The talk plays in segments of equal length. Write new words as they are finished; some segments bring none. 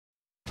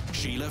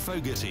Sheila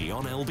Fogarty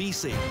on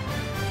LBC.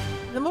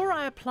 The more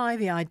I apply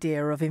the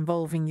idea of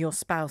involving your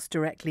spouse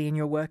directly in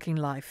your working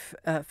life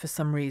for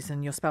some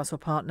reason, your spouse or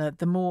partner,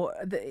 the more,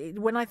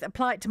 when I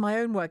apply it to my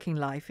own working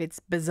life, it's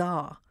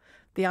bizarre.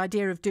 The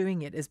idea of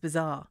doing it is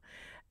bizarre.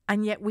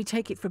 And yet we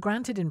take it for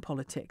granted in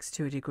politics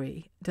to a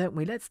degree, don't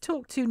we? Let's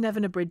talk to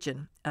Nevena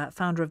Bridgen,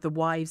 founder of the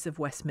Wives of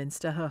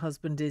Westminster. Her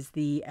husband is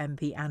the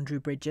MP Andrew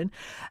Bridgen.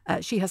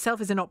 She herself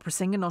is an opera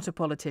singer, not a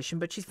politician,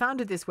 but she's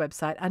founded this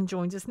website and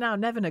joins us now.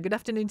 Nevena, good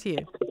afternoon to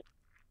you.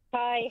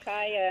 Hi,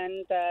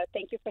 and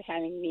thank you for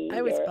having me.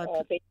 Oh, it's my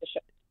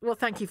pleasure. Well,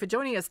 thank you for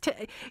joining us.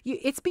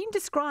 It's been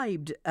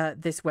described,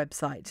 this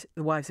website,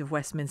 The Wives of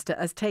Westminster,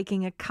 as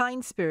taking a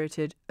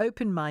kind-spirited,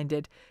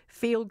 open-minded,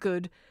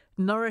 feel-good,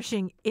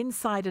 nourishing,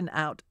 inside and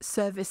out,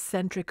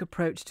 service-centric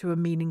approach to a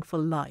meaningful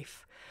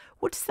life.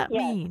 What does that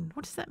mean?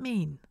 What does that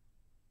mean?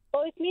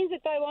 Well, it means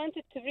that I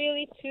wanted to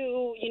really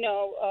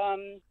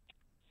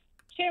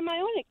share my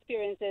own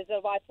experiences as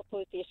a wife of a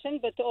politician,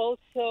 but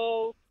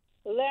also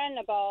learn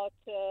about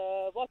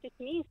what it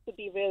means to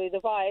be really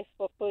the wife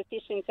of a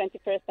politician in the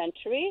 21st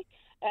century,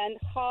 and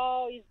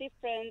how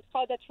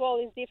that role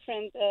is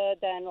different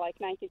than like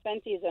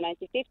 1920s or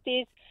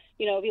 1950s.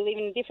 We live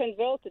in a different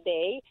world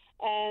today,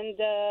 and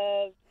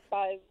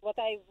by what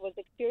I was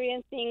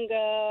experiencing,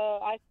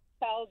 I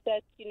felt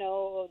that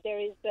there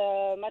is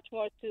much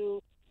more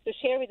to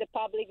share with the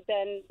public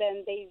than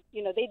they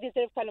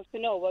deserve kind of to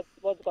know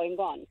what's going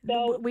on.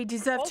 So we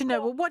deserve to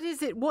know. Well, what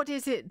is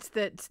it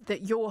that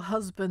your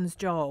husband's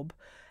job?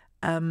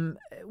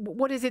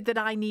 What is it that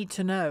I need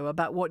to know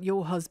about what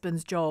your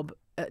husband's job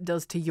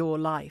does to your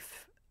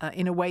life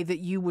in a way that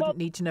you wouldn't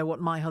need to know what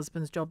my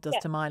husband's job does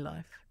to my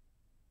life?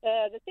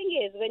 The thing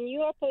is, when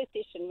you are a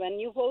politician, when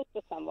you vote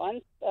for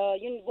someone,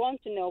 you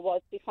want to know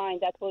what's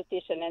behind that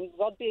politician, and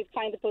what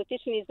behind the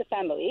politician is the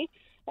family.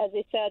 As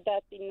they said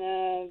that in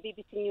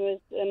BBC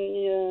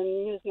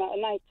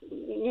Newsnight,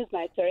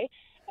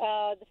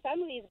 the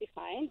family is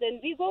behind, and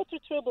we go through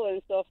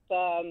turbulence of,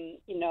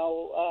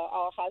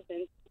 our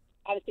husbands.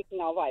 I'm speaking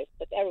our wives,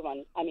 but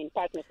everyone,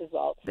 partners as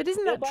well. But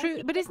isn't that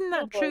true? But isn't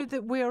that true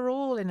that we are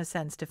all, in a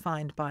sense,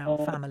 defined by our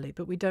family,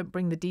 but we don't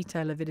bring the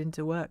detail of it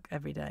into work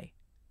every day?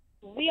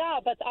 We are,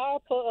 but our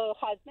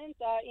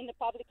husbands are in the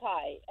public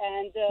eye,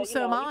 and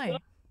so am I.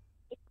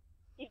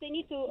 If they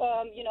need to,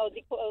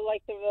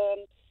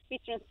 be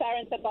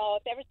transparent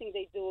about everything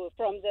they do,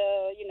 from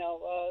the,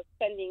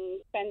 spending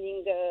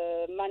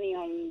money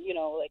on,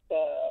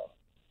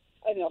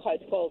 I don't know how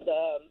it's called,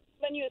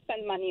 when you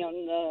spend money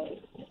on.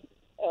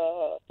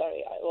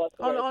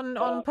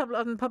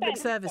 On public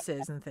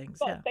services and things.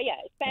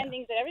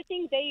 Spendings and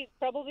everything. They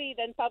probably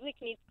then public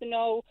needs to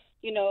know,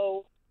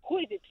 who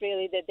is it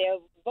really that they're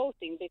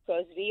voting,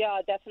 because we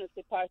are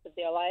definitely part of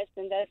their lives,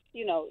 and that's,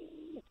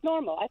 it's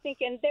normal, I think,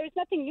 and there is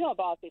nothing new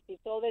about it.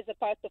 It's always a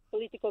part of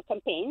political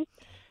campaigns.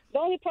 The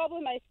only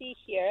problem I see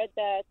here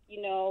that,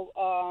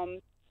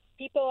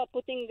 people are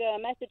putting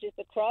messages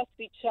across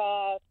which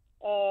are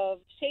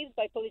shaped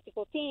by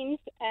political teams,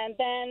 and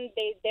then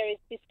there is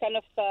this kind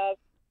of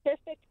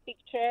perfect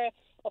picture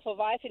of a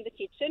wife in the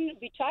kitchen,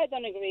 which I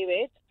don't agree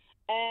with.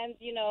 And,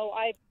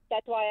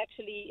 that's why I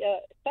actually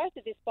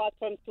started this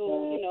platform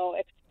to,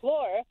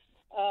 explore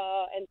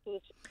and to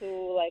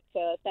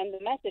send a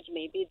message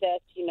maybe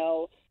that,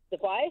 the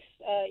wife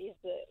is,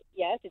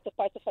 yes, it's a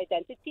part of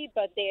identity,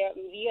 but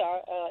we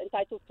are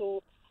entitled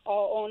to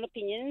our own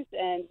opinions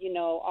and,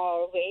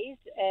 our ways,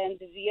 and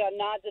we are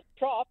not a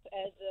prop,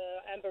 as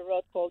Amber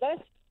Rose called us.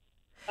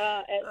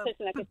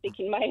 Certainly I can speak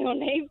in my own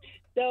name.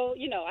 So,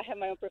 I have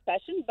my own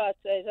profession, but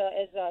as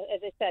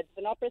I said, as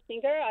an opera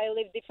singer, I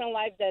live different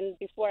life than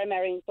before I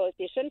married a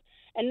politician.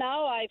 And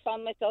now I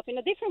found myself in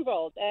a different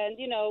world. And,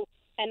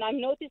 and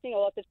I'm noticing a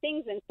lot of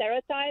things and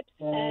stereotypes.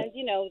 And,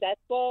 that's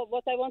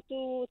what I want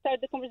to start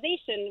the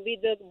conversation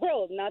with the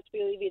world, not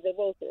really with the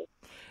voters.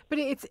 But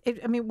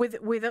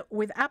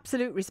with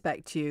absolute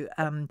respect to you,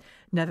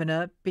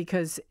 Nevena,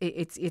 because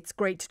it's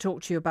great to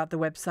talk to you about the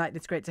website.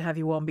 It's great to have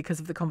you on because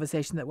of the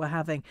conversation that we're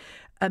having.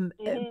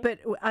 But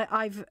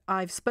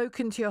I've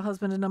spoken to your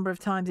husband a number of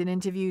times in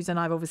interviews, and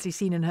I've obviously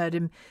seen and heard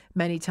him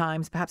many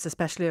times, perhaps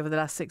especially over the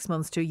last 6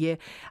 months to a year.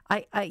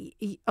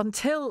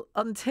 Until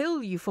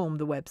you formed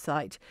the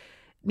website,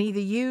 neither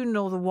you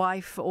nor the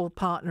wife or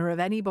partner of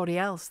anybody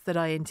else that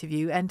I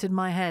interview entered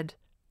my head.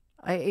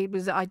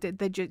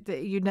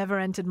 You never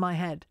entered my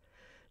head.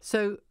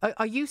 So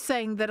are you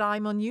saying that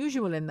I'm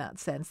unusual in that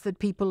sense, that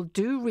people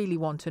do really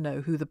want to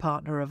know who the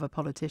partner of a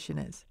politician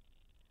is?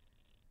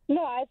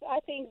 No, I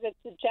think that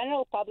the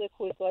general public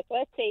who is,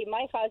 let's say,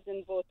 my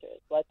husband voters,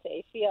 let's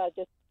say, if we are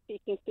just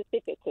speaking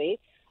specifically,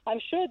 I'm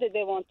sure that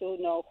they want to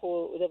know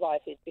who the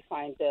wife is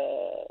behind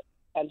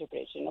Andrew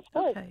Bridgen, of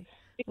course,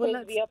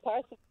 because we are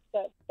part of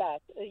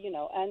that,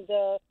 and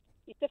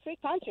it's a free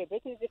country.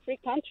 Britain is a free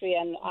country,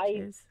 and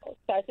I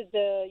started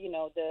the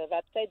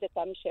website that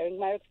I'm sharing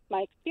my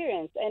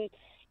experience, and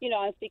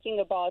I'm speaking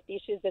about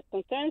issues that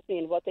concerns me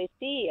and what I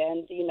see,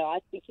 and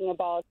I'm speaking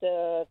about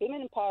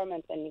women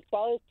empowerment and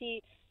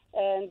equality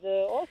and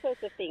all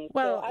sorts of things.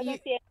 Well, so I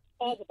don't see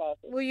pause about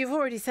it. Well, you've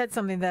already said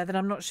something there that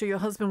I'm not sure your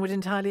husband would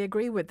entirely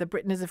agree with, that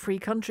Britain is a free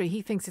country.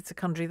 He thinks it's a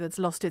country that's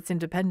lost its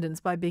independence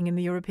by being in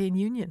the European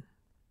Union.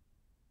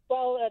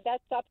 Well,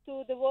 that's up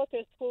to the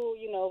voters who,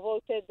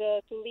 voted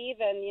to leave.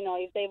 And,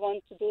 if they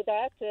want to do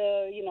that,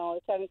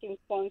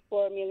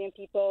 17.4 million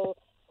people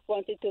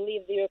wanted to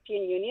leave the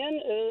European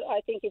Union. I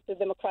think it's a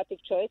democratic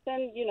choice.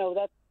 And,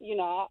 that's,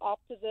 up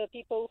to the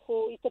people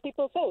it's a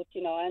people's vote,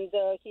 and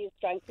he's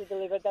trying to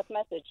deliver that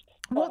message.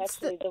 What's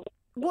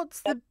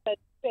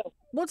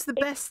the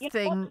best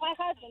thing? What my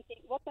husband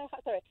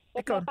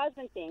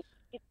thinks,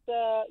 it's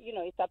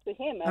it's up to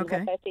him. And Okay.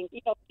 what I think,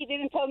 he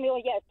didn't tell me,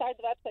 start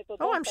the website. Or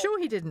Oh, don't I'm start. sure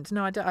he didn't.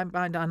 No,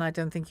 and I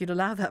don't think you'd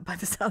allow that by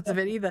the sounds of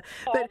it either.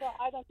 No, But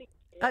I don't think.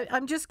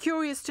 I'm just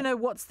curious to know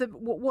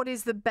what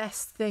is the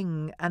best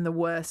thing and the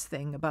worst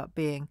thing about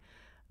being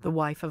the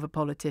wife of a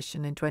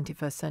politician in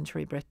 21st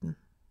century Britain.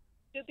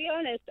 To be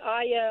honest,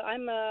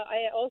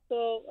 I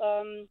also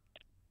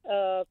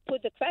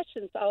put the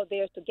questions out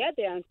there to get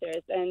the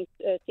answers, and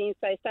since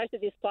I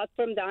started this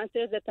platform, the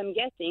answers that I'm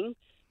getting,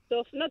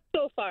 so not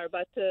so far,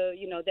 but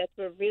that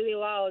were really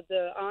loud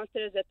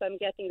answers that I'm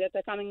getting that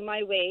are coming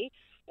my way,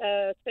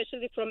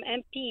 especially from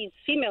MPs,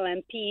 female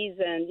MPs,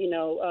 and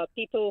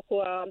people who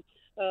are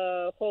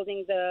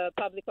holding the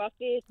public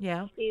office.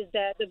 Yeah. Is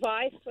that the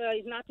wife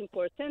is not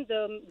important.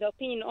 The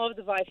opinion of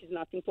the wife is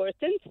not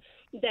important.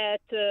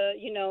 That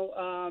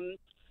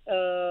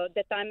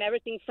that I'm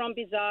everything from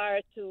bizarre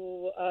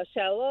to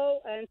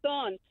shallow and so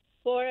on,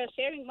 for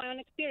sharing my own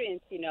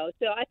experience.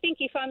 So I think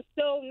if I'm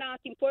so not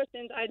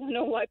important, I don't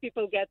know why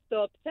people get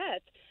so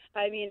upset.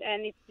 I mean,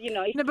 and it's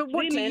it's No, but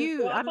what do women you?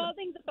 who are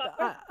holding the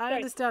I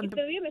understand, It's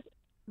the women,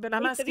 but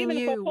I'm it's the asking women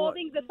who you. are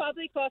holding the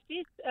public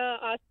office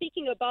are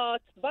speaking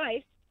about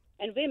wives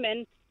and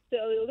women. So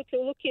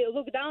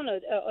look down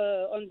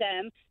on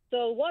them.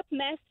 So what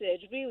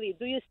message really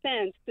do you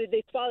send to the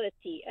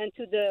equality and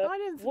to the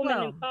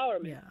woman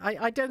empowerment? Yeah,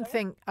 I don't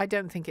think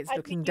it's I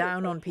looking think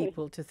down you- on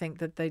people to think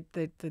that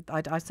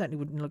I certainly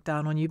wouldn't look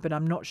down on you, but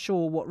I'm not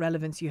sure what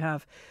relevance you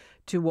have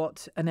to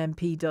what an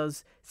MP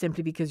does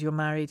simply because you're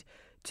married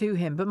to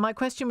him. But my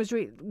question was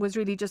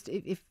really just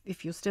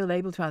if you're still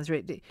able to answer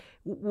it,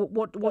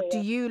 what do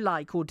you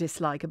like or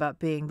dislike about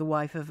being the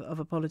wife of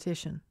a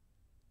politician?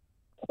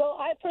 Well,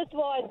 first of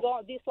all, I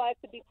don't dislike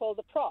to be called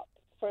a prop,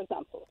 for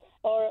example,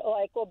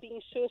 or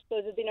being shushed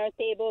to the dinner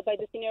table by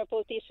the senior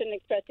politician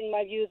expressing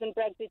my views on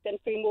Brexit and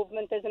free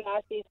movement as an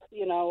artist.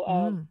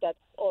 That's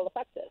all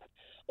affected.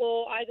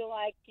 Or I don't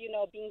like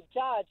being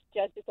judged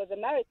just because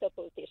I'm married to a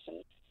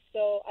politician.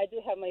 So I do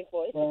have my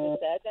voice, as I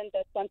said, and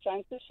that's what I'm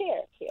trying to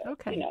share here.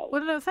 Okay.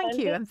 Well, no, thank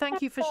you, and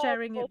thank you for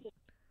sharing it.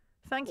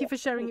 Thank you for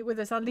sharing Yeah. it with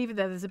us. I'll leave it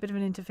there. There's a bit of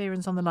an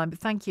interference on the line, but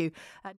thank you.